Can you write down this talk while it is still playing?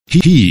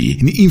Hii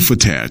ni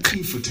Infotech.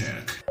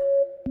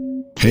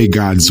 Hey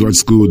guys,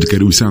 what's good?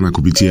 Karibu sana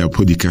kupitia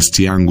podcast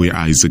yangu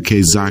ya Isaac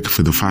Isaac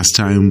for the first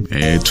time.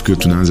 Tukiwa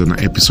tunaanza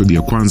na episode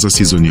ya kwanza,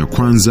 season ya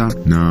kwanza,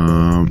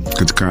 na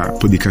katika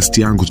podcast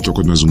yangu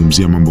tutakuwa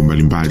tunazungumzia mambo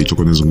mbalimbali.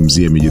 Tutakuwa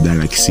tunazungumzia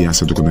mijadala ya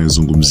kisiasa, tutakuwa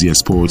tunazungumzia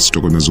sports,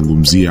 tutakuwa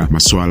tunazungumzia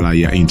masuala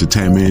ya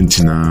entertainment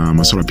na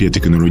masuala pia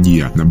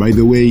teknolojia. Na by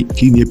the way,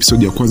 hii ni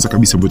episode ya kwanza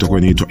kabisa ambayo itakuwa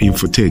inaitwa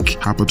Infotech.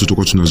 Hapa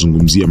tutakuwa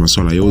tunazungumzia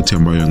masuala yote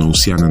ambayo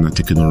yanahusiana na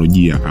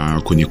teknolojia,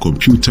 kwenye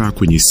kompyuta,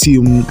 kwenye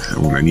simu.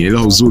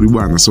 Unanielewa uzuri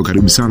bwana. So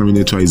karibu sana, mimi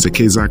naitwa Isaac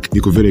Isaac.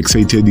 Niko very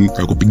excited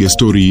kupiga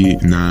story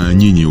na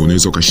nyinyi.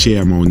 Unaweza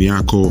ukashare maoni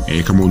yako,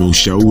 kama una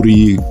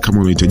ushauri,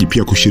 kama unahitaji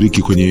pia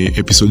kushiriki kwenye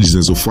episodes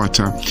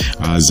zinazofuata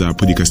za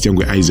podcast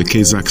yangu ya Isaac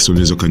Isaac. So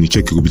unaweza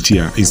kanicheki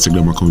kupitia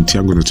Instagram account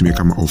yangu, natumia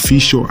kama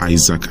official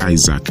Isaac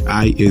Isaac,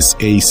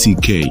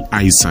 ISACK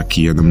Isaac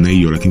ya namna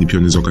hiyo. Lakini pia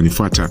unaweza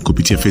kanifuata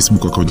kupitia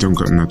Facebook account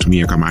yangu,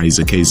 natumia kama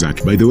Isaac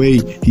Isaac. By the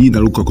way, hii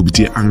inaruka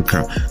kupitia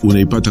Anchor,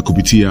 unaipata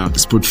kupitia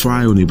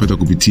Spotify, unaipata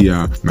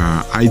kupitia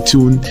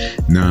iTunes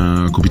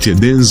na kupitia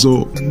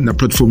Denzo na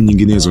platform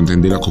nyinginezo.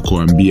 Nitaendelea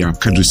kukuambia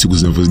kadri siku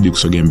zinavyozidi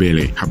kusogea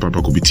mbele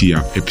hapa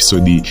kupitia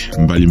episodi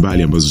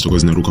mbalimbali ambazo zitakuwa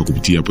zinaruka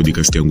kupitia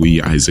podcast yangu hii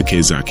ya Isaac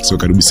Isaac. So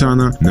karibu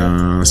sana,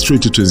 na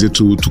straight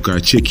tuenzetu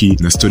tukacheki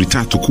na story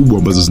tatu kubwa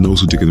ambazo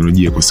zinahusu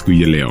teknolojia kwa siku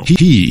hii ya leo.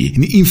 Hii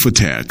ni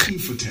Infotech.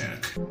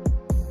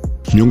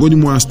 Miongoni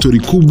mwa story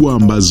kubwa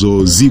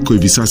ambazo ziko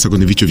hivi sasa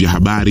kwenye vichwa vya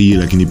habari,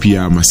 lakini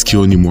pia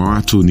masikioni mwa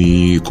watu,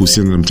 ni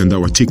kuhusiana na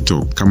mtandao wa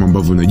TikTok. Kama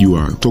ambavyo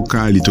unajua,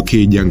 toka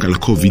litokee janga la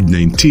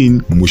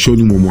COVID-19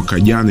 mwishoni mwa mwaka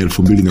jana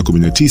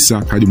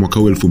 2019 hadi mwaka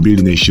huu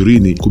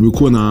 2020,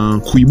 kumekuwa na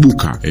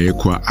kuibuka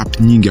kwa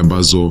app nyingi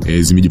ambazo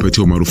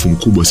zimejipatia umaarufu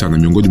mkubwa sana.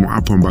 Miongoni mwa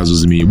app ambazo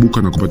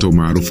zimeibuka na kupata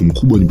umaarufu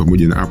mkubwa ni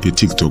pamoja na app ya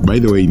TikTok. By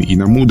the way,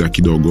 ina muda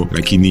kidogo,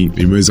 lakini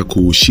imeweza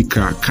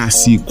kushika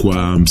kasi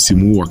kwa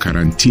msimu wa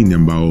karantini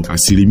ambao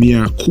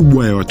asilimia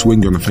kubwa ya watu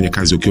wengi wanafanya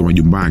kazi wakiwa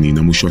majumbani,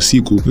 na mwisho wa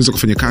siku unaweza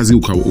kufanya kazi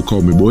ukawa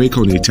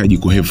umeboeka, unahitaji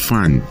ku have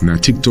fun. Na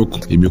TikTok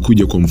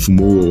imekuja kwa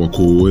mfumo huo wa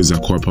kuweza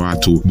kuwapa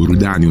watu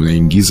burudani.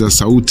 Unaingiza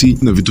sauti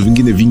na vitu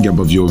vingine vingi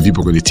ambavyo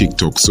vipo kwenye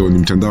TikTok. So ni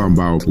mtandao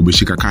ambao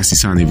umeshika kasi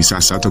sana hivi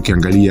sasa. Hata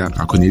ukiangalia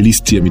kwenye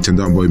list ya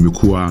mitandao ambayo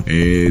imekuwa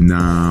na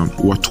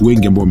watu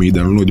wengi ambao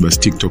wameidownload, basi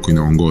TikTok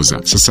inaongoza.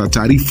 Sasa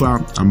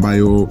taarifa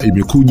ambayo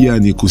imekuja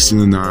ni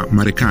kuhusiana na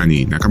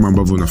Marekani, na kama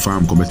ambavyo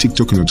unafahamu kwamba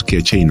TikTok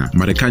inatokea China.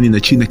 Marekani na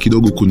China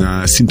kidogo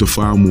kuna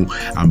sintofahamu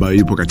ambayo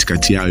ipo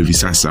katikati yao hivi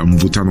sasa,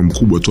 mvutano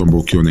mkubwa tu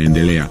ambao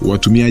unaendelea.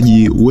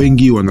 Watumiaji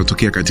wengi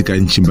wanatokea katika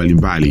nchi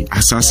mbalimbali,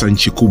 hasa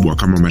nchi kubwa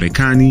kama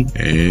Marekani,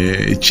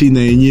 China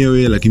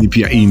yenyewe, lakini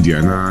pia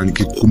India. Na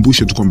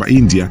nikikukumbusha tu kwamba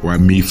India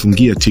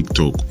wameifungia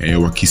TikTok,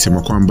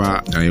 wakisema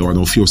kwamba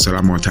wanahofia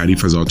usalama wa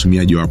taarifa za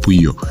watumiaji wa app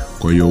hiyo.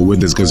 Kwa hiyo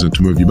huenda zikawa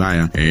zinatumiwa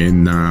vibaya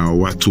na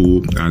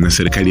watu na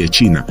serikali ya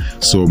China.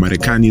 So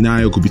Marekani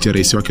nayo kupitia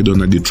rais wake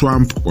Donald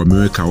Trump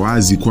wameweka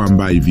wazi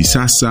kwamba hivi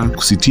sasa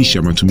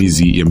kusitisha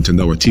matumizi ya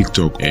mtandao wa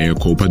TikTok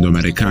kwa upande wa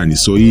Marekani.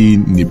 So hii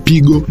ni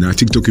pigo, na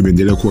TikTok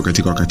imeendelea kuwa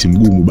katika wakati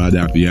mgumu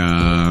baada ya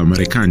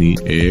Marekani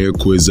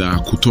kuweza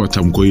kutoa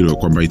tamko hilo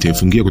kwamba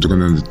itaifungia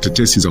kutokana na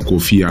tetesi za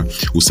kuhofia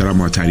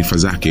usalama wa taarifa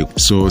zake.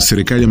 So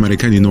serikali ya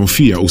Marekani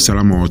inahofia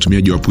usalama wa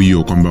watumiaji wa app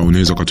hiyo kwamba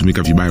unaweza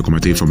kutumika vibaya kwa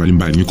mataifa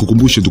mbalimbali.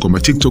 Nikukumbushe tu kwamba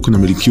TikTok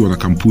inamilikiwa na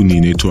kampuni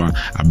inaitwa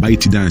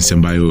ByteDance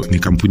ambayo ni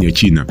kampuni ya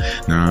China,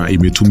 na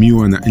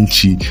imetumiwa na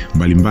nchi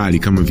mbalimbali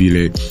kama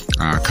vile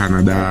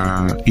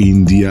Canada,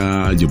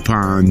 India,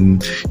 Japan,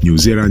 New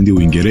Zealand,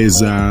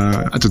 Uingereza,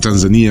 hata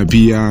Tanzania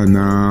pia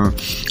na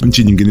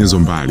nchi nyinginezo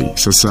mbali.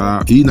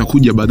 Sasa hii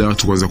inakuja baada ya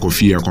watu kuanza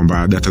kufia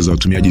kwamba data za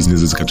watumiaji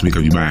zinaweza zikatumika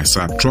vibaya.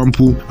 Sasa Trump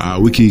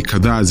wiki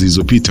kadhaa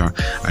zilizopita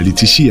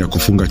alitishia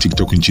kufunga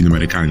TikTok nchini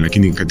Marekani,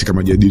 lakini katika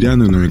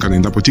majadiliano inaonekana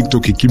endapo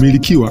TikTok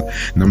ikimilikiwa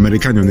na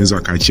Marekani wanaweza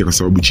wakaachia, kwa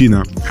sababu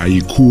China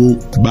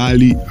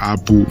haikubali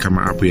app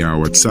kama app ya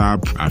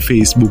WhatsApp,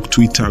 Facebook,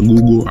 Twitter,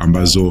 Google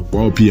ambazo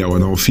wao pia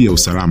wanaofia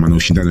usalama na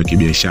ushindani wa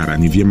kibiashara.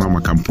 Ni vyema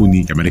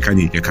makampuni ya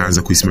Marekani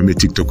yakaanza kuisimamia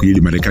TikTok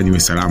ili Marekani iwe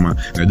salama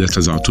na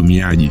data za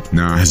watumiaji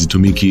na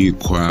hazitumiki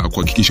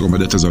kuhakikisha kwamba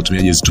data za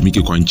watumiaji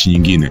hazitumiki kwa nchi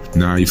nyingine.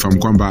 Na ifahamu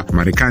kwamba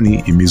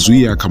Marekani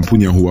imezuia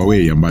kampuni ya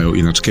Huawei ambayo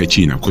inatokea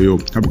China. Kwa hiyo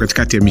hapo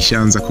katikati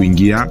yameshaanza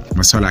kuingia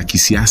masuala ya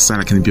kisiasa,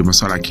 lakini pia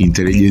masuala ya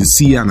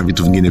kiintelijensia na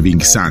vitu vingine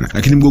vingi sana.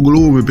 Lakini mgogoro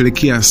huo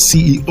umepelekea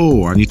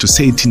CEO anaitwa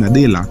Satya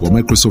Nadella wa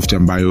Microsoft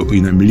ambayo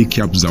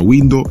inamiliki app za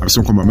Windows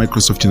akasema kwamba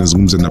Microsoft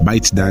inazungumza na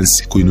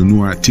ByteDance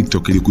kuinunua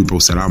TikTok ili kuipa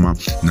usalama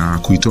na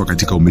kuitoa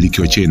katika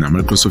umiliki wa China.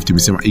 Microsoft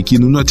imesema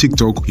ikinunua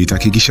TikTok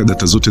itahakikisha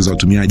data zote za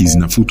watumiaji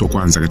zinafutwa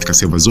kwanza katika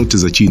server zote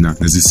za China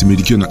na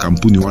zisimilikiwe na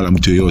kampuni wala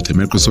mtu yeyote.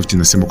 Microsoft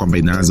inasema kwamba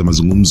inaanza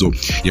mazungumzo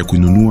ya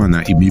kuinunua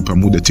na imeipa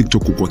muda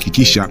TikTok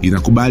kuhakikisha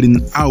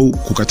inakubali au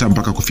kukataa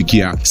mpaka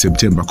kufikia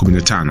Septemba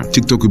 15.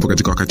 TikTok ipo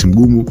katika wakati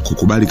mgumu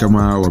kukubali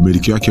kama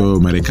wamiliki wake wa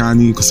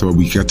Marekani, kwa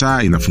sababu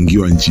ikikataa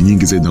inafungiwa nchi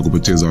nyingi zaidi na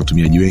kupoteza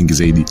watumiaji wengi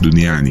zaidi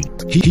duniani.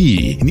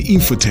 Hii ni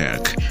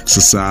Infotech.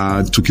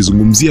 Sasa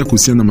tukizungumzia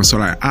kuhusiana na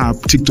masuala ya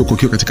app, TikTok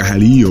wakiwa katika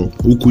hali hiyo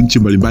huku nchi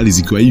mbalimbali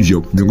zikiwa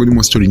hivyo, miongoni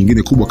mwa story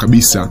nyingine kubwa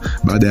kabisa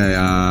baada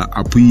ya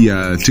app hii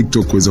ya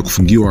TikTok kuweza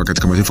kufungiwa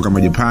katika mataifa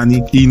kama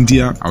Japani,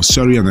 India,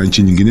 Australia na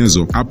nchi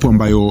nyinginezo, app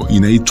ambayo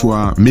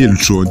inaitwa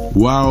Melltron,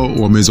 wao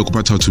wameweza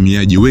kupata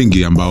watumiaji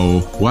wengi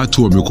ambao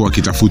watu wamekuwa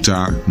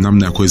wakitafuta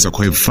namna ya kuweza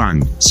ku have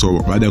fun.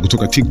 So baada ya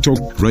kutoka TikTok,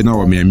 right now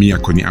wamehamia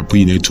kwenye app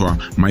hii inaitwa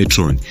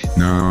Melltron,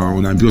 na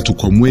unaambiwa tu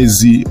kwa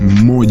mwezi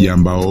mmoja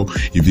ambao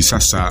hivi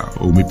sasa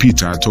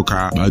umepita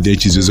toka baadhi ya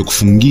nchi ziweze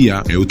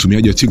kufungia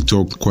utumiaji wa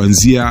TikTok,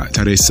 kuanzia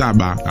tarehe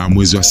 7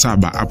 mwezi wa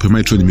 7 app ya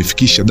Melltron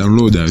imefikisha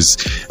downloaders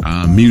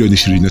milioni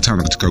 25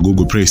 katika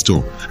Google Play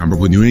Store,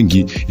 ambapo ni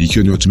wengi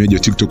ikiwa ni watumiaji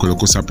wa TikTok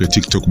waliokosa app ya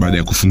TikTok baada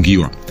ya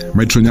kufungiwa.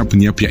 Melltron app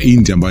ni app ya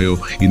India ambayo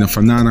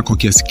inafanana kwa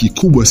kiasi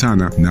kikubwa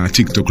sana na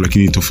TikTok,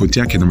 lakini tofauti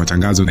yake na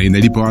matangazo na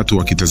inalipa watu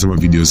wakitazama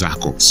video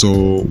zako. So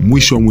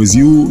mwisho wa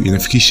mwezi huu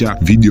inafikisha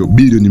video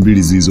bilioni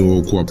 2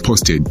 zilizokuwa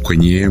posted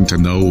kwenye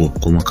mtandao huo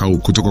kwa mwaka huu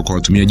kutoka kwa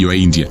watumiaji wa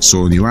India.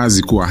 So ni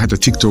wazi kuwa hata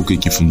TikTok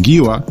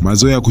ikifungiwa,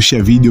 mazoea ya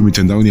kushare video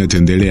mitandaoni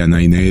yataendelea,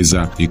 na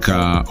inaweza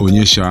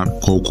ikaonyesha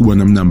kwa ukubwa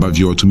namna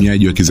ambavyo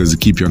watumiaji wa kizazi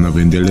kipya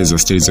wanavyoendeleza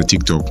style za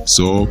TikTok.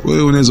 So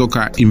wewe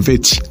unaweza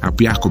invest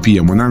app yako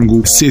pia,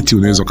 mwanangu. Seti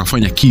unaweza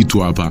kufanya kitu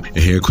hapa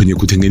kwenye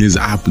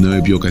kutengeneza app, na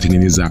wewe pia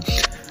ukatengeneza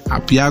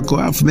app yako,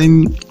 afu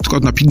then tukao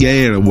tunapiga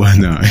hela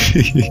bwana.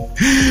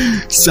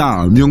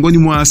 Sawa, miongoni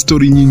mwa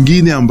story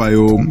nyingine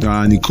ambayo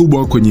ni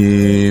kubwa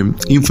kwenye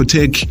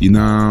Infotech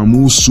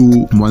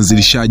inamhusu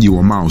mwanzilishaji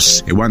wa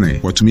mouse. Bwana,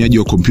 watumiaji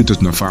wa kompyuta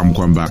tunafahamu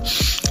kwamba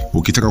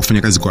ukitaka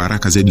kufanya kazi kwa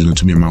haraka zaidi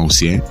unatumia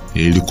mouse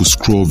ili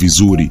kuscroll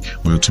vizuri,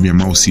 unatumia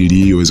mouse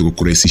ili uweze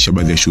kukurahisisha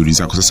baadhi ya shughuli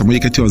zako. Sasa mmoja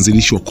kati ya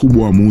waanzilishi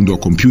wakubwa wa muundo wa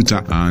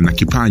kompyuta na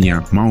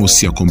kipanya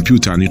mouse ya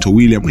kompyuta anaitwa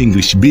William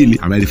English Bill,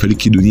 ambaye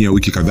alifariki dunia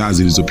wiki kadhaa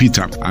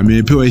zilizopita,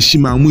 amepewa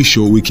heshima ya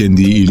mwisho weekend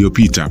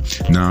iliyopita,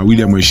 na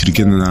William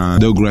alishirikiana na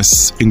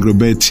Douglas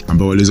Engelbart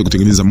ambao waliweza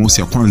kutengeneza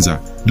mouse ya kwanza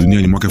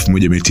duniani mwaka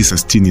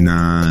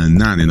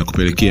 1968 na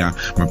kupelekea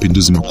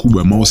mapinduzi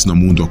makubwa ya mouse na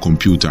muundo wa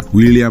kompyuta.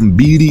 William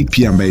Bill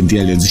pia ambaye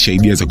ndiye alianzisha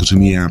idea za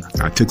kutumia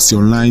text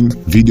online,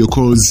 video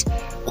calls,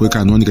 kuweka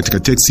anwani katika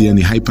text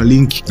yani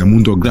hyperlink, na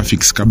muundo wa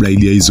graphics kabla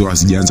idea hizo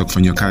hazijaanza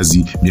kufanywa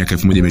kazi miaka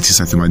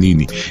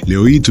 1980.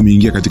 Leo hii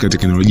tumeingia katika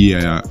teknolojia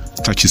ya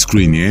touch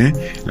screen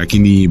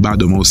lakini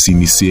bado mouse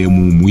ni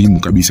sehemu muhimu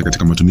kabisa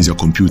katika matumizi ya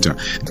kompyuta,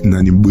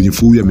 na ni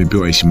mbunifu huyu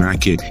amepewa heshima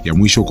yake ya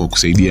mwisho kwa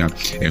kusaidia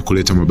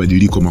kuleta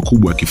mabadiliko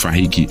makubwa ya kifaa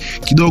hiki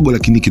kidogo,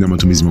 lakini kina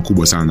matumizi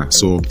makubwa sana.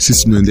 So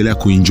sisi tunaendelea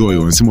kuenjoy.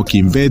 Wanasema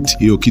ukiinvest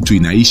hiyo kitu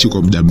inaishi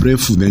kwa muda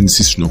mrefu, then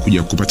sisi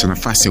tunakuja kupata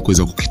nafasi ya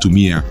kuweza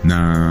kukitumia,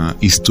 na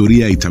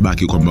historia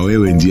itabaki kwamba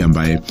wewe ndiye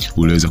ambaye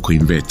uliweza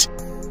kuinvest.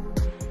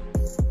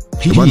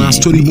 Bwana,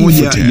 story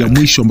moja ya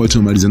mwisho ambayo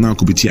tumemaliza nayo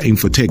kupitia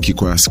Infotech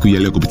kwa siku ya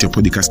leo kupitia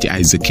podcast ya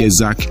Isaac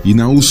Kezak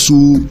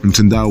inahusu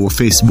mtandao wa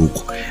Facebook.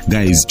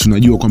 Guys,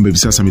 tunajua kwamba hivi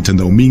sasa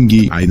mitandao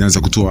mingi inaanza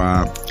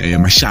kutoa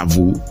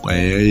mashavu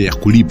ya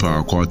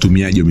kulipa kwa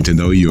watumiaji wa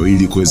mitandao hiyo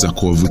ili kuweza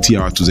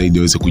kuwavutia watu zaidi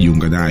waweze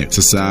kujiunga nayo.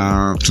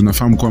 Sasa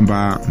tunafahamu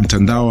kwamba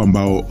mtandao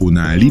ambao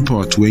unalipa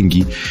watu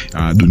wengi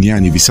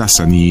duniani hivi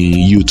sasa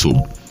ni YouTube.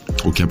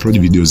 Ukiupload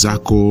video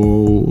zako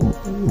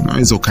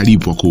unaweza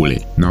ukalipwa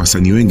kule, na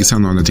wasanii wengi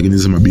sana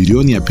wanatengeneza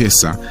mabilioni ya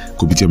pesa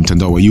kupitia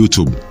mtandao wa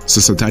YouTube.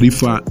 Sasa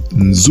taarifa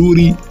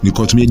nzuri ni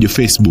kwa watumiaji wa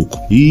Facebook.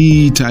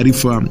 Hii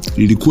taarifa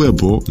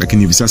ilikuwepo,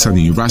 lakini hivi sasa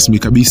ni rasmi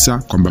kabisa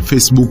kwamba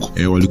Facebook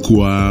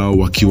walikuwa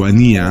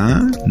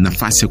wakiwania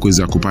nafasi ya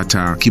kuweza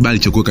kupata kibali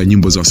cha kuweka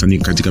nyimbo za wasanii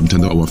katika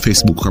mtandao wa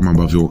Facebook kama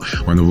ambavyo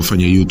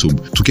wanavyofanya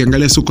YouTube.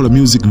 Tukiangalia soko la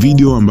music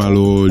video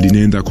ambalo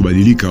linaenda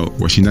kubadilika,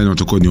 washindani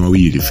watakuwa ni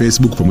wawili,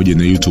 Facebook pamoja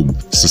na YouTube.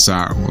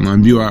 Sasa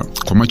unaambiwa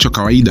kwa macho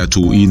kawaida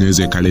tu hii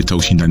inaweza ikaleta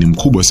ushindani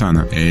mkubwa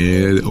sana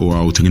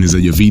wa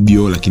utengenezaji wa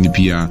video, lakini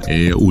pia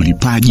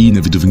ulipaji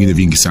na vitu vingine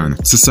vingi sana.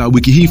 Sasa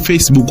wiki hii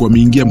Facebook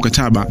wameingia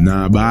mkataba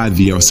na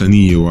baadhi ya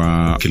wasanii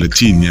wa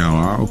Kilatini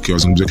hawa,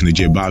 ukiwazungumzia kina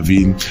J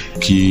Balvin,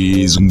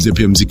 ukizungumzia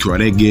pia muziki wa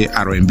reggae,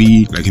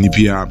 R&B, lakini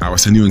pia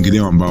wasanii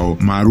wengineo ambao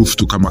maarufu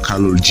tu kama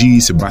Karol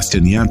G,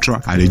 Sebastian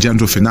Yatra,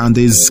 Alejandro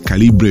Fernandez,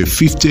 Calibre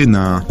 50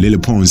 na Lele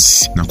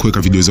Pons, na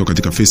kuweka video zao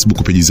katika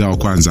Facebook page zao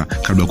kwanza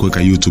kabla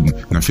kuweka YouTube,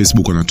 na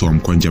Facebook wanatoa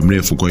mkwanja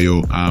mrefu. Kwa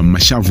hiyo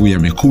mashavu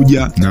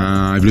yamekuja,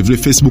 na vile vile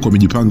Facebook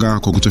wamejipanga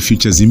kwa kutoa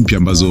features mpya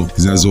ambazo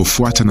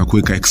zinazofuata na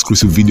kuweka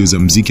exclusive video za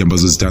muziki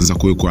ambazo zitaanza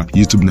kuwekwa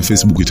YouTube, na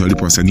Facebook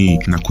itawalipa wasanii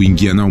na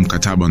kuingia nao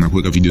mkataba na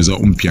kuweka video zao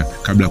mpya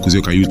kabla ya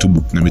kuziweka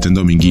YouTube na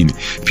mitandao mingine.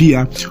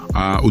 Pia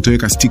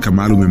utaweka sticker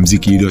maalum ya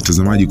muziki ili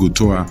watazamaji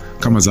kutoa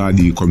kama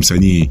zawadi kwa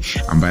msanii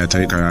ambaye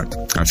ataweka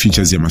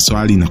features ya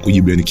maswali na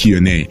kujibu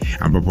Q&A,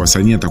 ambapo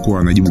wasanii atakuwa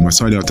wanajibu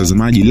maswali ya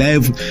watazamaji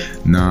live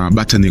na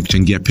button ya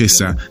kuchangia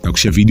pesa na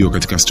kushare video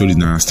katika story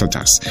na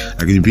status.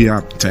 Lakini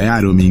pia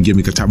tayari wameingia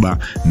mikataba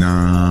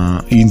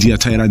na India,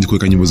 Thailand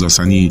kuweka nyimbo za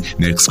wasanii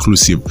na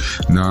exclusive,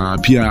 na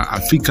pia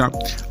Afrika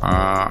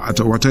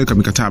wataweka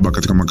mikataba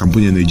katika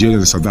makampuni ya Nigeria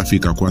na South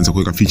Africa kuanza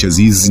kuweka features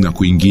hizi na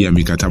kuingia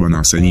mikataba na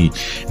wasanii.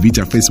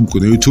 Vita Facebook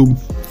na YouTube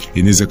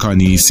inaweza kuwa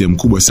ni sehemu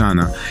kubwa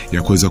sana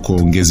ya kuweza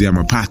kuongezea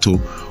mapato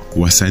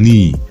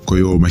wasanii. Kwa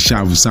hiyo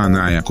mashavu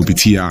sana haya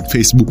kupitia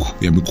Facebook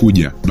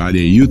yamekuja baada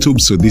ya YouTube,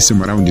 so this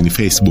time around ni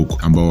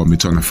Facebook ambao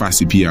wametoa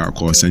nafasi pia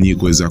kwa wasanii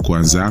kuweza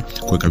kuanza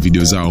kuweka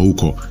video zao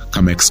huko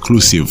kama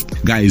exclusive.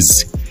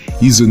 Guys,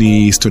 hizo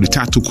ni story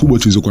 3 kubwa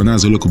tulizokuwa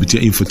nazo leo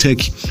kupitia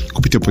Infotech,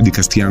 kupitia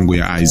podcast yangu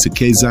ya Isaac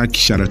Kezak.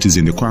 Shout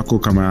ziende kwako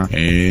kama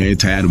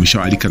tayari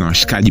umeshawalika na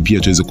washikaji pia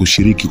tuweze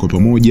kushiriki kwa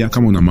pamoja.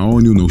 Kama una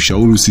maoni, una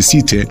ushauri,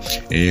 usisite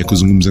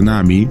kuzungumza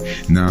nami.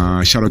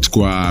 Na shout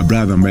kwa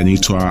brother ambaye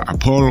anaitwa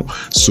Apollo.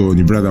 So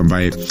ni brother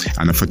ambaye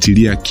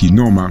anafuatilia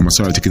kinoma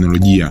masuala ya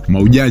teknolojia,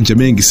 maujanja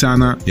mengi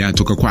sana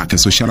yanatoka kwake.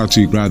 So shout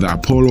to brother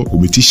Apollo,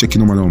 umetisha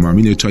kinoma na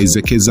mimi naitwa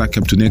Isaac Kezak.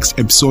 Up to next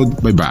episode,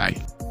 bye bye.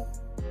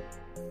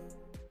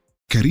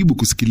 Karibu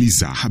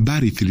kusikiliza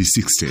Habari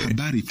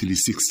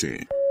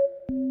 360.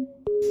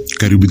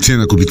 Karibu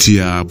tena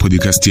kupitia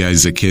podcast ya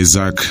Isaac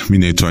Kezak.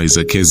 Mimi naitwa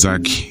Isaac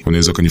Kezak.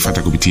 Unaweza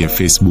kunifuata kupitia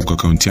Facebook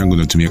account yangu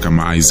natumia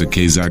kama Isaac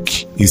Kezak,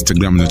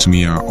 Instagram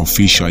natumia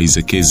official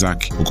Isaac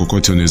Kezak.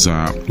 Kokote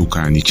unaweza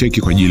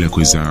ukanicheki kwa ajili ya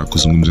kuweza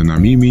kuzungumza na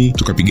mimi,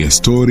 tukapiga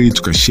story,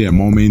 tukashare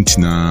moment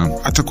na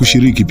hata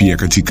kushiriki pia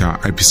katika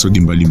episode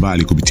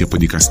mbalimbali kupitia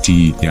podcast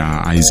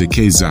ya Isaac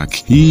Kezak.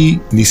 Hii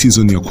ni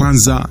season ya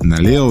kwanza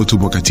na leo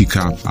tupo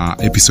katika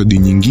episode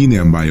nyingine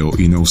ambayo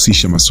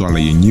inahusisha masuala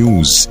ya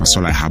news,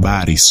 masuala ya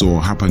habari. So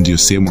hapa ndio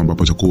sehemu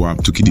ambapo tutakuwa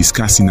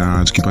tukidiscuss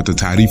na tukipata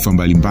taarifa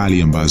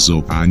mbalimbali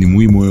ambazo ni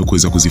muhimu wewe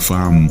kuweza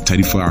kuzifahamu,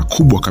 taarifa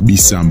kubwa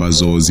kabisa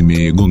ambazo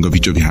zimegonga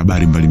vichwa vya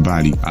habari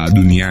mbalimbali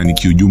duniani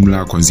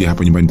kiujumla, kuanzia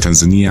hapa nyumbani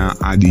Tanzania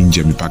hadi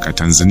nje ya mipaka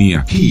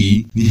Tanzania.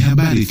 Hii ni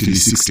Habari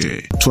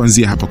 360.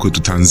 Tuanzie hapa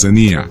kwetu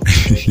Tanzania.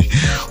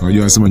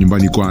 Unajua nasema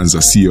nyumbani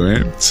kwanza, sio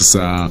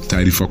Sasa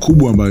taarifa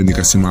kubwa ambayo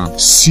nikasema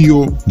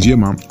sio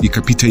njema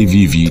ikapita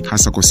hivi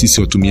hasa kwa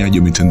sisi watumiaji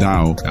wa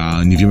mitandao,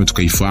 ni vyema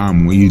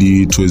tukaifahamu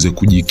ili tuweze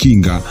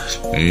kujikinga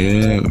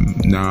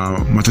na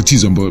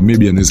matatizo ambayo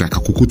maybe yanaweza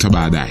kukukuta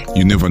baadaye.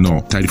 You never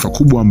know. Taarifa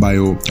kubwa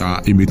ambayo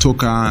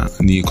imetoka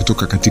ni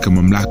kutoka katika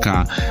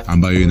mamlaka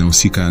ambayo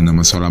inahusika na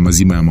masuala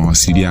mazima ya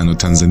mawasiliano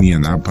Tanzania,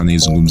 na hapa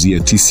naizungumzia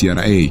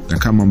TCRA. Na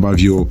kama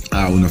ambavyo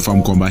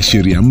unafahamu kwamba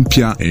sheria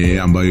mpya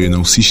ambayo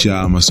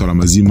inahusisha masuala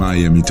mazima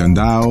ya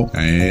mitandao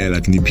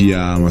lakini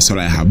pia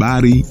masuala ya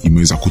habari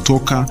imeweza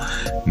kutoka,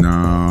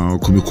 na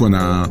kumekuwa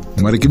na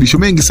marekebisho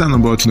mengi sana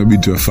ambayo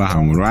tunabidi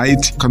tuyafahamu,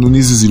 right? Kanuni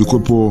hizi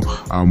zilikuwepo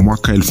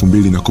mwaka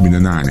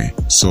 2018.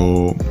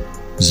 So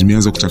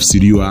zimeanza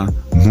kutafsiriwa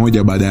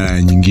moja baada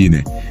ya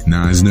nyingine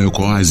na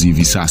zinawekwa wazi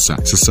hivi sasa.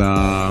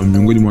 Sasa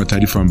miongoni mwa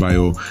taarifa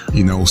ambayo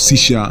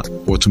inahusisha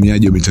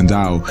watumiaji wa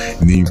mitandao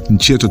ni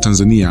nchi yetu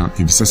Tanzania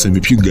hivi sasa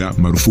imepiga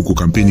marufuku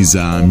kampeni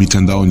za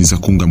mitandaoni za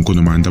kuunga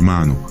mkono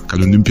maandamano.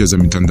 Kanuni mpya za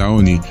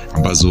mitandaoni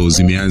ambazo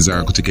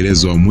zimeanza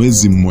kutekelezwa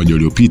mwezi mmoja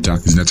uliopita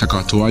zinataka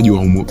watoaji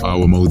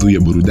wa maudhui ya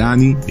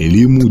burudani,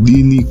 elimu,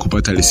 dini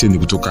kupata leseni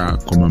kutoka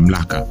kwa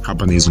mamlaka.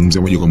 Hapa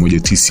naizungumzia moja kwa moja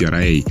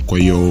TCRA. Kwa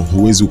hiyo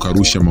huwezi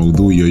ukarusha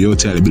maudhui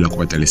yoyote yale bila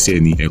kupata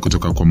leseni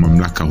kutoka kwa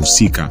mamlaka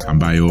husika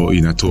ambayo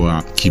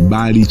inatoa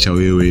kibali cha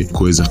wewe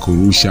kuweza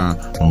kurusha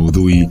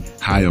maudhui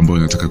hayo ambayo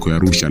unataka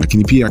kuyarusha.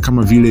 Lakini pia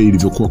kama vile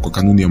ilivyokuwa kwa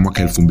kanuni ya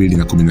mwaka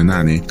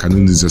 2018,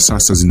 kanuni za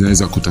sasa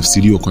zinaweza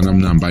kutafsiriwa kwa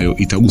namna ambayo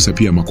itagusa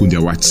pia makundi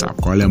ya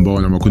WhatsApp. Kwa wale ambao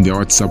wana makundi ya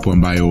WhatsApp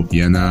ambayo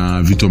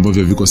yana vitu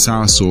ambavyo viko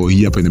sawa, so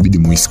hii hapa inabidi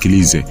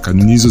muisikilize.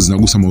 Kanuni hizo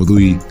zinagusa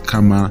maudhui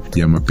kama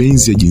ya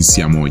mapenzi ya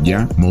jinsia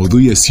moja,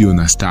 maudhui yasiyo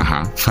na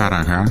staha,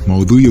 faragha,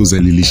 maudhui ya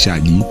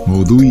udhalilishaji,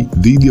 maudhui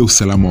dhidi ya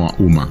usalama wa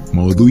umma,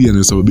 maudhui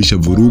yanayosababisha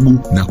vurugu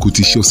na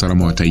kutishia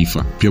usalama wa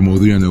taifa, pia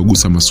maudhui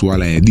yanayogusa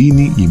masuala ya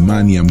dini,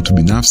 imani ya mtu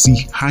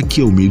binafsi,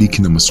 haki ya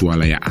umiliki na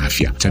masuala ya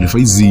afya. Taarifa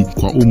hizi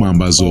kwa umma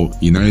ambazo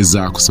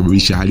inaweza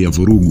kusababisha hali ya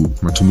vurugu,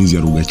 matumizi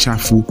ya lugha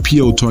chafu,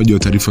 pia utoaji wa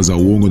taarifa za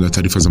uongo na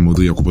taarifa za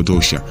maudhui ya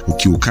kupotosha.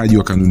 Ukiukaji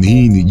wa kanuni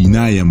hii ni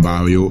jinai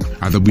ambayo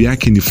adhabu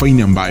yake ni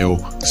faini ambayo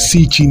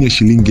si chini ya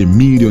shilingi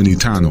milioni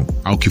 5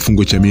 au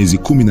kifungo cha miezi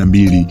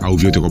 12 au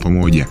vyote kwa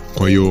pamoja.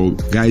 Kwa hiyo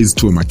guys,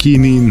 tuwe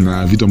makini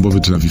na vitu ambavyo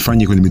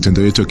tunavifanya kwenye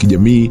mitandao yetu ya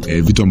kijamii,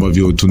 vitu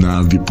ambavyo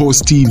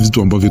tunaviposti,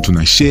 vitu ambavyo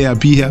tunashare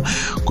pia.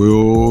 Kwa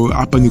hiyo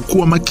hapa ni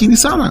kuwa makini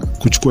sana,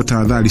 kuchukua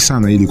tahadhari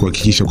sana ili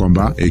kuhakikisha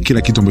kwamba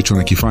kila kitu ambacho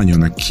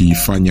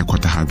unakifanya kwa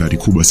tahadhari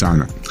kubwa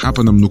sana.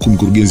 Hapa namnukuu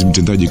mkurugenzi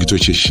mtendaji kituo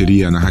cha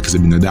sheria na haki za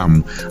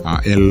binadamu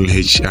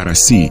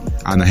LHRC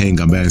Anna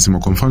Henga, ambaye anasema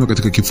kwa mfano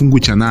katika kifungu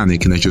cha 8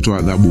 kinachotoa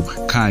adhabu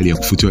kali ya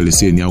kufutiwa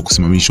leseni au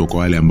kusimamishwa kwa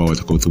wale ambao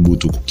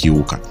watakaothubutu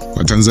kukiuka.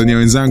 Watanzania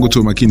wenzangu,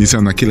 tuwe makini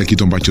sana kila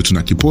kitu ambacho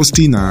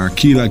tunakiposti na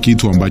kila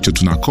kitu ambacho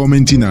tuna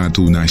comment na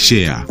tuna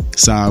share.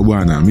 Sawa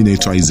bwana, mimi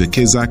naitwa Isaac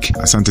Kezak.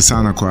 Asante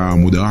sana kwa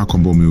muda wako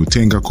ambao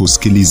umeutenga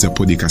kusikiliza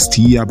podcast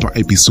hii hapa,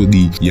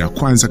 episode ya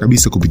kwanza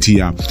kabisa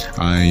kupitia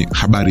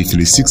Habari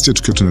 360,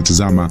 tukiwa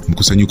tunatazama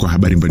mkusanyiko wa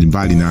habari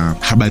mbalimbali na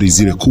habari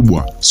zile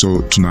kubwa.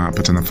 So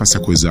tunapata nafasi ya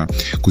kuweza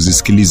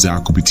kuzisikiliza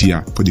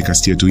kupitia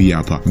podcast yetu hii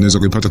hapa. Unaweza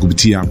kuipata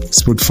kupitia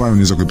Spotify,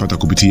 unaweza kuipata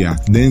kupitia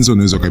Denzo,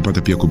 unaweza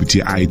kuipata pia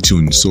kupitia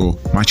iTunes. So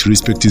much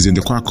respect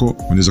ziende kwako.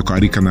 Unaweza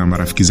kuarika na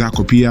marafiki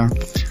zako pia.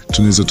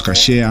 Tunaweza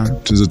tukashare,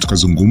 tunaweza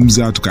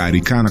tukazungumza,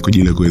 tukaarikana kwa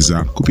ajili ya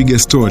kuweza kupiga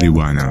story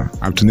bwana.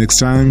 Up to next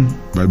time.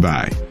 Bye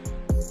bye.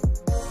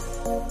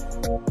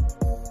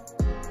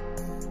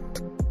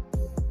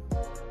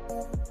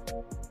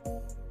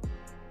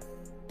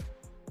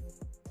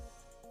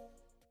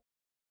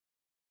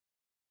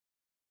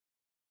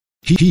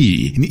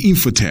 Hii ni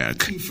Infotech.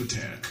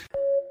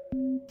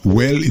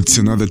 Well, it's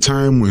another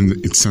time when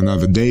it's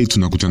another day.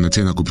 Tunakutana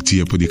tena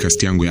kupitia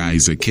podcast yangu ya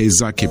Isaac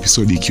Kezak,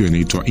 episode ikiwa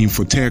inaitwa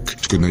Infotech.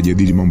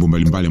 Tunajadili mambo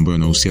mbalimbali ambayo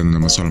yanahusiana na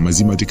masuala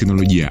mazima ya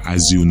teknolojia.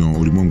 As you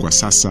know, ulimwengu wa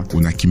sasa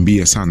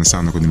unakimbia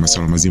sana kwenye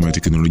masuala mazima ya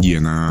teknolojia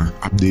na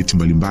update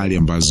mbalimbali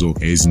ambazo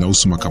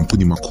zinahusu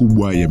makampuni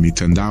makubwa ya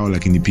mitandao,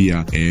 lakini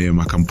pia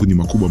makampuni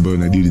makubwa ambayo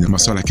yanadili na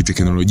masuala ya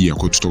kiteknolojia.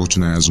 Kwa hiyo tutakuwa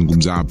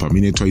tunayazungumza hapa.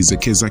 Mimi naitwa Isaac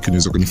Kezak,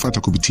 unaweza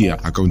kunifuata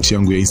kupitia account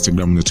yangu ya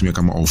Instagram, natumia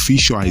kama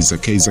official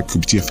Isaac Kezak,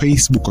 kupitia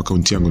Facebook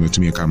account yangu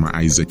natumia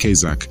kama Isaac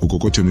Kezak. Huko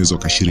kote unaweza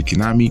ukashiriki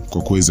nami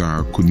kwa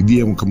kuweza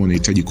kunidia kama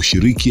unahitaji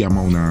kushiriki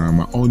ama una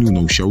maoni,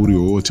 una ushauri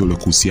wowote ule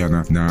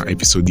kuhusiana na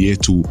episode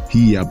yetu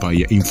hii hapa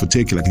ya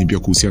Infotech, lakini pia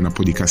kuhusiana na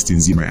podcast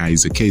nzima ya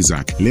Isaac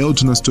Kezak. Leo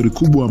tuna story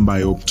kubwa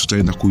ambayo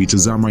tutaenda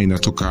kuitazama,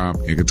 inatoka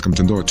katika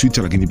mtandao wa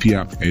Twitter, lakini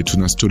pia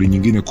tuna story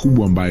nyingine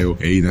kubwa ambayo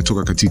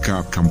inatoka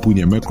katika kampuni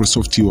ya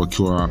Microsoft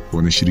wakiwa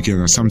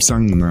wanashirikiana na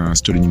Samsung, na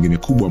story nyingine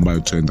kubwa ambayo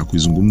tutaenda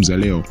kuizungumza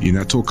leo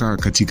inatoka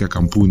katika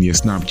kampuni ya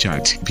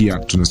Snapchat. Pia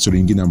tuna story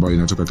nyingine ambayo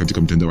inatoka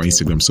katika mtandao wa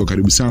Instagram. So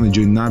karibu sana,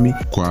 join nami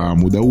kwa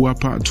muda huu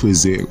hapa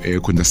tuweze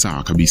kwenda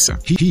sawa kabisa.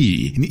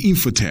 Hii ni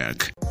Infotech.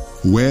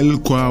 Well,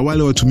 kwa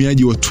wale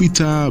watumiaji wa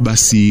Twitter,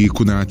 basi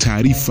kuna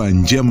taarifa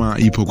njema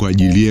ipo kwa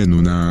ajili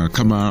yenu, na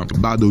kama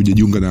bado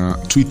hujajiunga na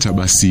Twitter,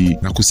 basi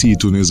nakusihi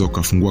tu unaweza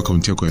ukafungua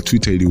account yako ya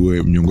Twitter ili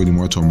uwe miongoni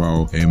mwa watu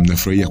ambao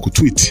mnafurahia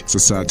kutweet.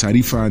 Sasa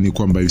taarifa ni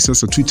kwamba hivi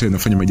sasa Twitter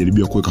inafanya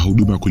majaribio ya kuweka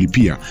huduma ya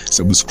kulipia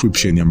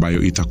subscription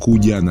ambayo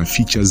itakuja na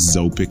features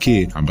za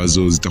upekee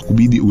ambazo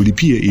zitakubidi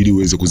ulipie ili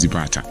uweze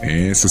kuzipata.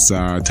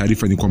 Sasa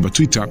taarifa ni kwamba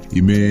Twitter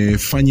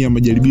imefanya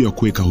majaribio ya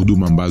kuweka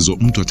huduma ambazo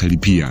mtu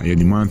atalipia,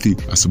 yani monthly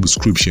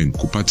subscription,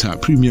 kupata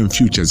premium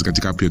features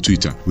katika app ya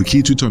Twitter. Wiki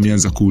hii Twitter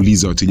wameanza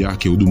kuuliza wateja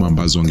wake huduma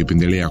ambazo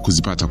wangependelea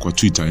kuzipata kwa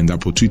Twitter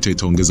endapo Twitter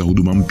itaongeza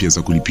huduma mpya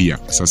za kulipia.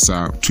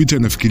 Sasa Twitter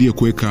inafikiria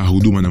kuweka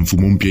huduma na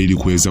mfumo mpya ili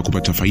kuweza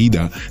kupata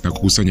faida na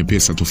kukusanya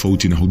pesa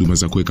tofauti na huduma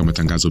za kuweka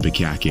matangazo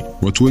peke yake.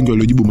 Watu wengi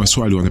waliojibu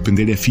maswali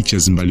wanapendelea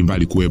features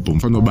mbalimbali kuwepo.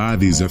 Mfano,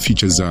 baadhi za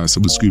features za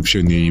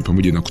subscription ni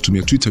pamoja na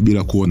kutumia Twitter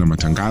bila kuona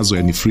matangazo,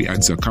 yani free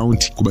ads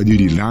account,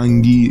 kubadili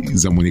rangi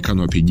za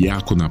muonekano wa page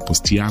yako na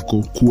posti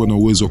yako, kuwa na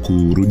uwezo wa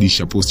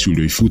kurudisha posti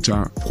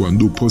uliyoifuta,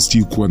 kuundo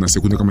posti, kuwa na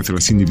sekunde kama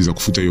 30 hivi za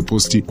kufuta hiyo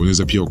posti.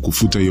 Unaweza pia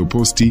kufuta hiyo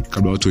posti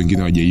kabla watu wengine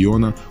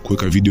hawajaiona,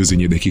 kuweka video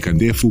zenye dakika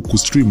ndefu,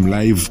 kustream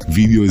live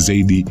video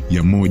zaidi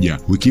ya moja.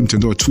 Wiki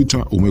mtandao wa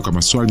Twitter umeweka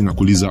maswali na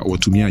kuuliza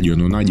watumiaji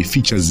wanaonaje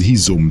features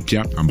hizo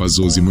mpya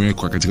ambazo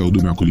zimewekwa katika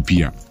huduma ya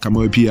kulipia. Kama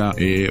wewe pia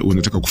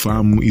unataka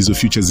kufahamu hizo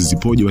features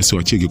zipoje, basi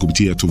wacheki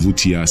kupitia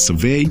tovuti ya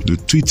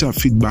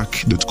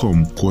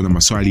survey.twitterfeedback.com kuona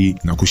maswali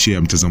na kushare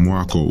mtazamo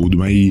wako.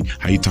 Huduma hii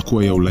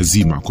haitakuwa ya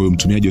ulazima, kwa hiyo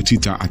mtumiaji wa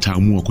Twitter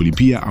ataamua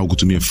kulipia au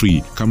kutumia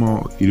free,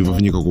 kama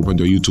ilivyofanyika kwa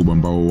upande wa YouTube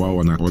ambao wao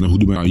wana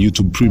huduma ya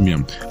YouTube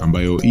Premium,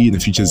 ambayo hii ina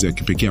features ya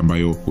kipekee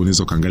ambayo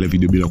unaweza kuangalia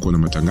video bila kuona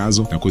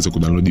matangazo na kuweza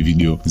kudownload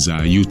video za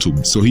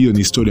YouTube. So hiyo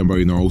ni story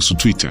ambayo inawahusu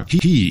Twitter.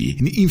 Hii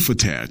ni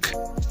Infotech.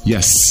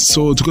 Yes,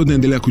 so tuko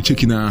tunaendelea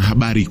kucheki na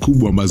habari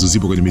kubwa ambazo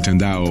zipo kwenye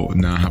mitandao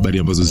na habari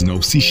ambazo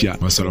zinahusisha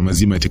masuala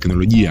mazima ya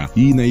teknolojia.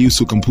 Hii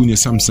inahusu kampuni ya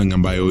Samsung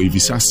ambayo hivi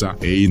sasa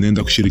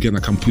inaenda kushirikiana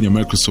na kampuni ya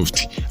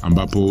Microsoft,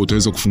 ambapo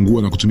utaweza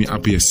kufungua na kutumia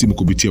app ya simu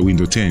kupitia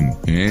Windows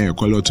 10.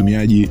 Kwa wale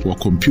watumiaji wa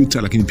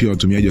kompyuta lakini pia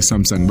watumiaji wa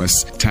Samsung,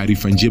 basi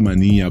taarifa njema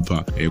ni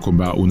hapa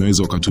kwamba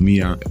unaweza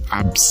ukatumia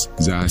apps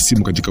za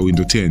simu katika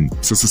Windows 10.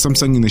 Sasa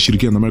Samsung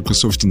inashirikiana na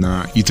Microsoft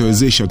na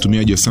itawezesha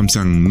watumiaji wa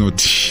Samsung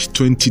Note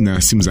 20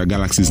 na simu za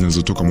Galaxy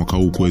zinazotoka mwaka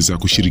huu kuweza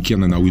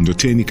kushirikiana na Windows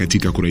 10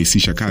 katika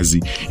kurahisisha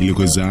kazi ili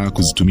kuweza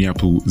kuzitumia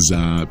app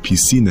za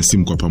PC na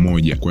simu kwa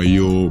pamoja. Kwa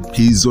hiyo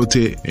hizi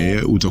zote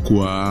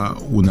utakuwa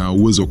una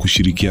uwezo wa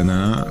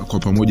kushirikiana kwa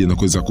pamoja na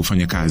kuweza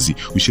kufanya kazi.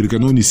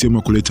 Ushirikiano ni sehemu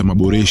ya kuleta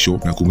maboresho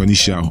na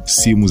kuunganisha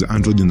simu za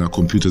Android na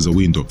kompyuta za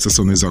Windows.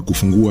 Sasa unaweza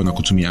kufungua na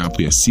kutumia app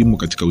ya simu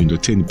katika Windows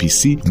 10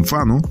 PC.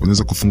 Mfano,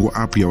 unaweza kufungua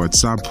app ya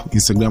WhatsApp,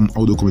 Instagram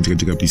au document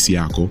katika PC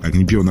yako,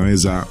 lakini pia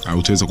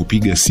utaweza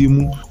kupiga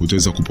simu,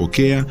 utaweza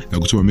kupokea na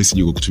kutuma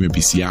message kwa kutumia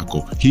PC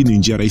yako. Hii ni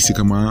njia rahisi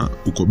kama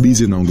uko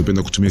busy na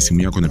ungependa kutumia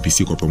simu yako na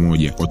PC kwa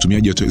pamoja.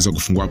 Watumiaji wataweza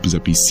kufungua app za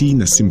PC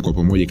na simu kwa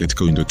pamoja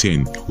katika Windows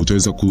 10.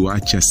 Utaweza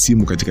kuacha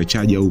simu katika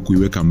chaji au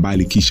kuiweka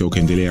mbali kisha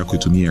ukaendelea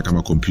kuitumia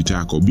kama kompyuta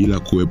yako bila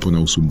kuwepo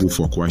na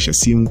usumbufu wa kuwasha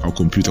simu au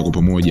kompyuta kwa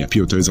pamoja.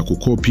 Pia utaweza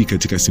kukopi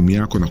katika simu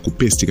yako na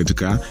kupaste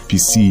katika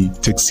PC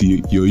text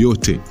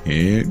yoyote.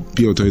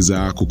 Pia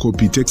utaweza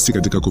kukopi text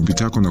katika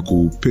kompyuta yako na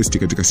kupaste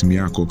katika simu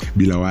yako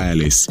bila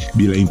wireless,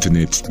 bila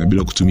internet na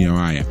bila kutumia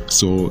waya.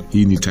 So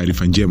hii ni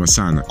taarifa njema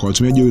sana. Kwa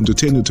watumiaji wa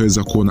Windows 10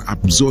 utaweza kuona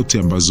app zote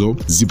ambazo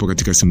zipo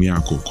katika simu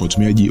yako. Kwa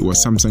watumiaji wa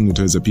Samsung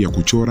utaweza pia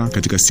kuchora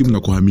katika simu na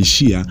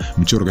kuhamishia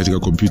mchoro katika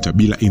kompyuta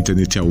bila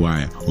internet au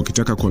waya.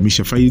 Ukitaka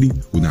kuhamisha faili,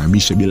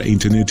 unahamisha bila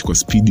internet kwa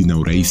speed na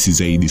urahisi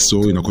zaidi.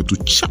 So inakuwa tu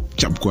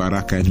chap kwa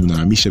haraka, yani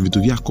unahamisha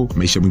vitu vyako,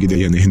 maisha mengine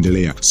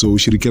yanaendelea. So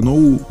ushirikiano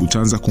huu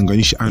utaanza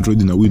kuunganisha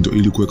Android na Windows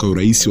ili kuweka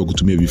urahisi wa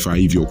kutumia vifaa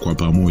hivyo kwa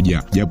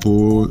pamoja.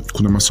 Japo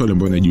kuna maswali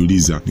ambayo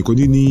yanajiuliza, ni kwa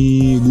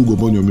nini Google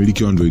ambao ni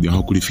wamiliki wa Android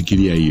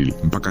hawakulifikiria hili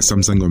mpaka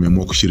Samsung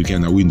wameamua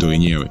kushirikiana na Windows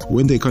wenyewe.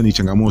 Huenda ikawa ni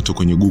changamoto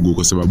kwenye Google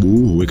kwa sababu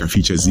huweka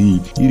features hii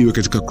ili iwe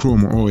katika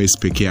Chrome OS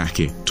peke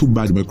yake. Too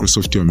bad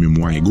Microsoft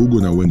wamemwahi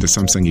Google, na huenda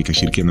Samsung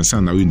ikashirikiana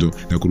sana na Windows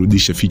na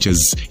kurudisha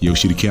features ya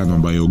ushirikiano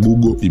ambayo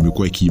Google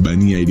imekuwa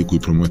ikiibania ili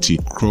kuipromote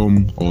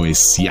Chrome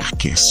OS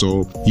yake.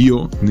 So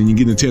hiyo ni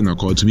nyingine tena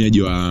kwa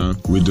watumiaji wa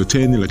Windows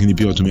 10, lakini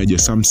pia watumiaji wa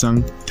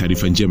Samsung.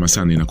 Taarifa njema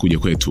sana inakuja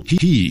kwetu.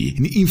 Hii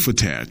ni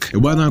Infotech.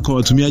 Bwana, kwa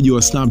watumiaji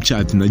wa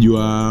Snapchat,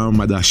 najua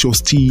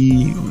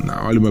madashosti na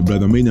wale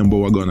mabrother main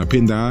ambao waga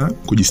wanapenda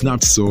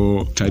kujisnap.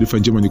 So taarifa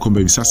njema ni kwamba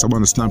hivi sasa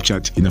bwana,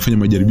 Snapchat inafanya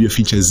majaribio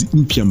features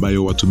mpya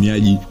ambayo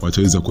watumiaji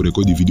wataweza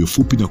kurekodi video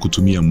fupi na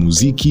kutumia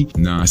muziki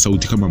na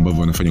sauti kama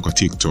ambavyo wanafanya kwa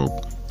TikTok.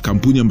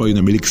 Kampuni ambayo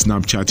inamiliki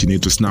Snapchat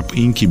inaitwa Snap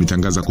Inc.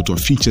 imetangaza kutoa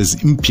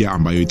features mpya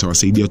ambayo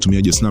itawasaidia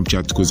watumiaji wa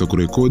Snapchat kuweza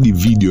kurekodi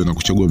video na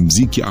kuchagua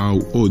muziki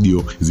au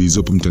audio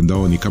zilizopo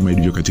mtandaoni kama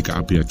ilivyo katika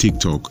app ya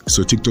TikTok.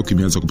 So TikTok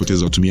imeanza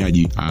kupoteza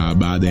watumiaji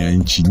baada ya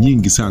nchi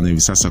nyingi sana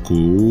hivi sasa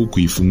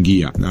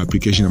kuifungia, na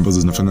application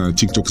ambazo zinafanana na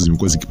TikTok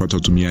zimekuwa zikipata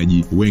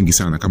watumiaji wengi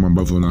sana. Kama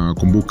ambavyo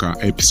nakumbuka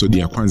episode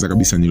ya kwanza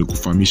kabisa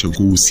nilikufahamisha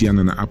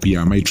kuhusiana na app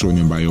ya MyTron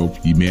ambayo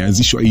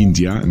imeanzishwa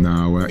India,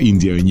 na wa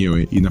India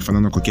wenyewe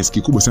inafanana kwa kiasi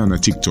kikubwa sana na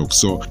TikTok.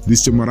 So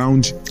this time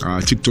around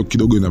TikTok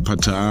kidogo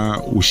inapata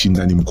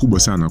ushindani mkubwa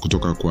sana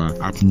kutoka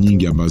kwa app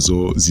nyingi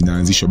ambazo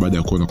zinaanzishwa baada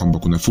ya kuona kwamba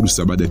kuna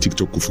fursa baada ya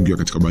TikTok kufungiwa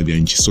katika baadhi ya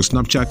nchi. So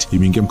Snapchat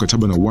imeingia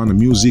mkataba na Warner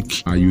Music,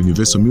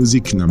 Universal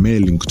Music na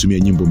Mailing kutumia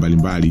nyimbo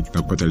mbalimbali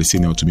na kupata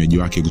leseni ya watumiaji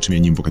wake kutumia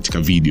nyimbo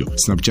katika video.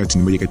 Snapchat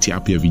ni moja kati ya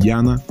app ya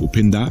vijana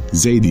upenda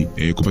zaidi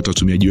kupata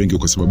watumiaji wengi,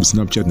 kwa sababu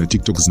Snapchat na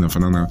TikTok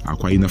zinafanana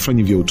kwa aina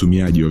fulani vya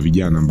utumiaji wa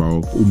vijana ambao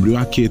umri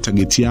wake,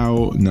 target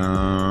yao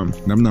na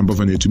namna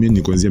ambavyo anayotumia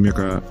ni kuanzia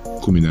miaka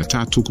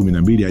 13,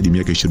 12 hadi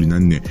miaka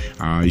 24,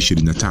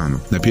 25,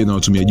 na pia na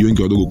watumiaji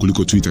wengi wadogo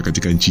kuliko Twitter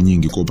katika nchi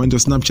nyingi. Kwa upande wa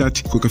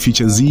Snapchat, kwa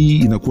features hii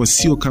inakuwa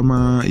sio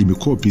kama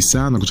imekopi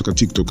sana kutoka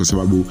TikTok, kwa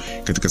sababu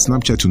katika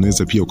Snapchat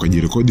unaweza pia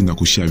ukajirekodi na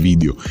kushare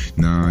video,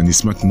 na ni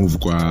smart move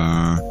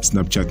kwa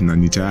Snapchat, na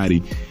ni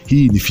tayari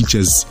hii ni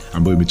features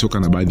ambayo imetoka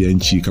na baadhi ya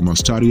nchi kama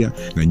Australia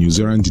na New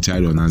Zealand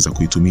tayari wanaanza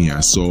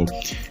kuitumia. So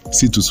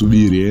si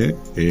tusubiri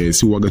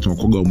si uaga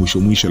tunakoga wa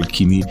mwisho,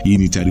 lakini hii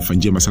ni taarifa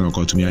njema sana kwa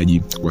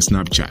watumiaji wa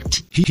Snapchat.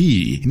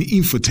 Hii ni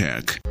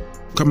Infotech.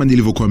 Kama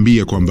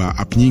nilivyokuambia kwamba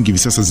app nyingi hivi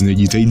sasa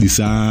zinajitahidi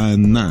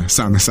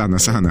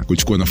sana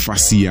kuchukua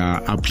nafasi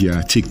ya app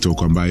ya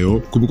TikTok, ambayo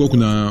kumekuwa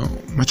kuna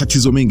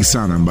matatizo mengi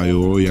sana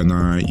ambayo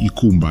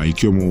yanaikumba,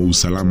 ikiwemo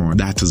usalama wa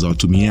data za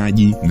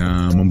watumiaji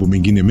na mambo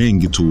mengine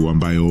mengi tu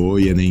ambayo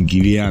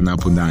yanaingiliana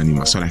hapo ndani,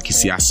 masuala ya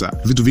kisiasa,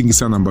 vitu vingi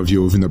sana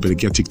ambavyo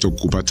vinapelekea TikTok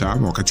kupata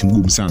wakati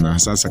mgumu sana,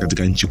 hasa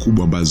katika nchi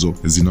kubwa ambazo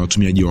zina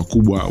watumiaji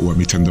wakubwa wa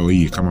mitandao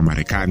hii kama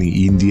Marekani,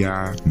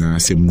 India na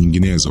sehemu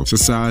nyinginezo.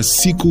 Sasa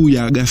siku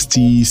ya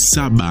Agosti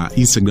 7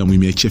 Instagram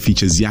imeachia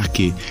features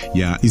yake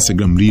ya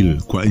Instagram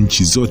Reel kwa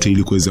nchi zote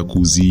ili kuweza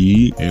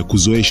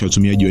kuzoesha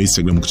watumiaji wa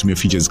Instagram kutumia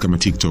features kama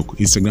TikTok.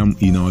 Instagram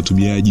ina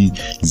watumiaji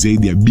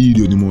zaidi ya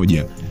bilioni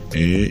 1.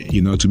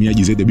 Ina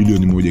watumiaji zaidi ya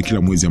bilioni 1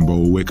 kila mwezi ambao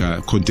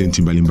huweka content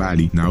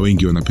mbalimbali, na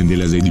wengi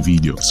wanapendelea zaidi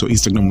video. So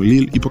Instagram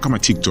Reel ipo kama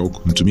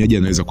TikTok. Mtumiaji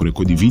anaweza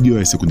kurekodi video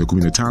ya sekunde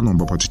 15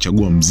 ambapo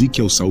atachagua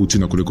muziki au sauti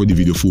na kurekodi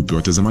video fupi.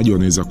 Watazamaji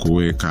wanaweza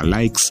kuweka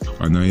likes,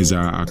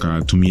 wanaweza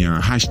akatumia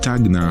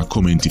hashtag na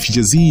comment.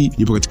 Features hii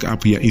ipo katika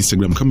app ya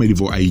Instagram kama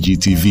ilivyo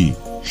IGTV.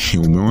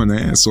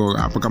 Umeona So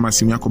hapa kama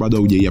simu yako bado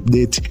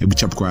hujai-update, hebu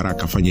chap kwa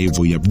haraka fanya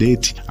hivyo,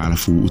 i-update,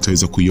 alafu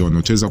utaweza kuiona.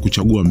 Utaweza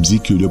kuchagua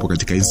muziki uliopo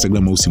katika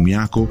Instagram au simu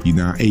yako.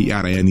 Ina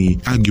AR, yani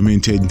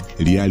augmented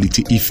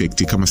reality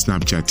effect kama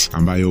Snapchat,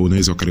 ambayo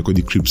unaweza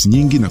kurekodi clips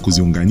nyingi na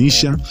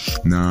kuziunganisha,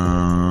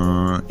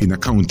 na ina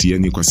count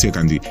yani kwa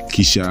second,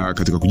 kisha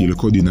katika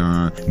kujirekodi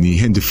na ni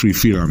hand free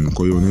film.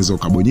 Kwa hiyo unaweza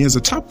ukabonyeza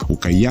tap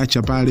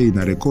ukaiacha pale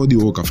ina rekodi,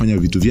 au ukafanya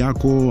vitu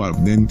vyako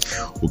then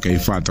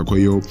ukaifuata. Kwa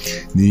hiyo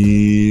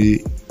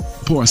ni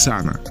poa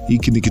sana.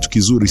 Hiki ni kitu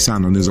kizuri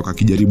sana, unaweza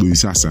ukakijaribu hivi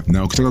sasa.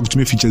 Na ukitaka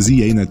kutumia features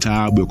hii haina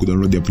taabu ya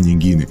kudownload app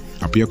nyingine.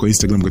 App yako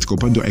Instagram katika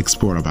upande wa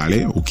Explorer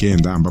pale,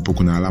 ukienda ambapo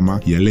kuna alama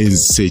ya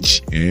lens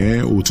search,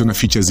 utaona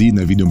features hii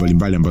na video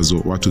mbalimbali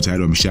ambazo watu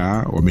tayari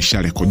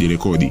wamesha rekodi.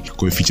 Kwa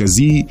hiyo features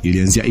hii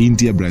ilianzia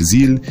India,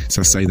 Brazil,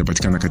 sasa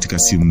inapatikana katika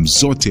simu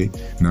zote,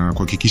 na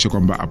kuhakikisha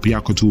kwamba app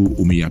yako tu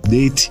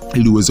umeupdate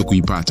ili uweze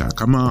kuipata.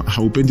 Kama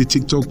haupendi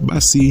TikTok,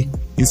 basi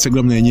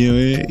Instagram na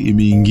yenyewe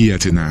imeingia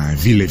tena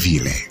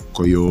vile.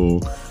 Kwa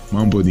hiyo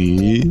mambo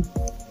ni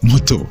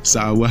moto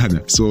sawa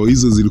bwana. So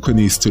hizo zilikuwa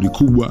ni story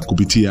kubwa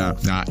kupitia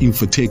na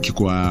Infotech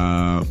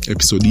kwa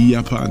episode hii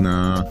hapa,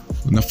 na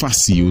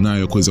nafasi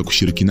unayo kuweza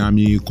kushiriki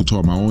nami,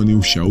 kutoa maoni,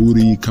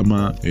 ushauri,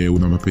 kama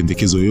una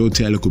mapendekezo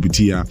yote yale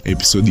kupitia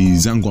episode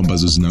zangu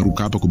ambazo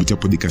zinaruka hapa kupitia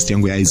podcast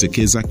yangu ya Isaac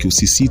Ezak.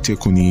 Usisite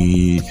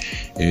kuni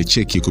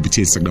cheki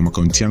kupitia Instagram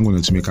account yangu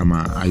natumia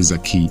kama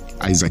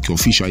Isaac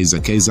official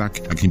Isaac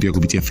Ezak, lakini pia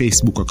kupitia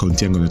Facebook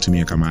account yangu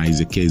natumia kama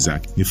Isaac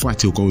Ezak.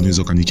 Nifuate huko,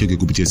 unaweza kanicheki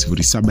kupitia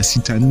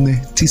 0764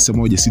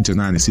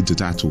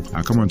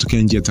 07116863. Kama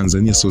unatokea nje ya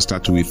Tanzania, so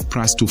start with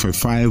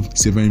 +255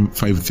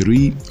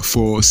 753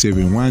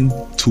 471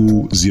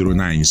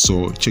 209.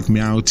 So check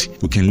me out,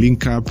 we can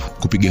link up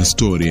kupiga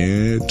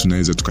story,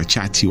 tunaweza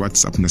tukachati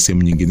WhatsApp na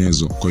sehemu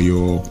nyinginezo. Kwa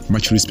hiyo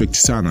much respect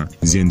sana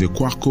ziende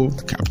kwako.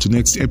 Up to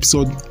next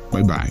episode,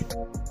 bye bye.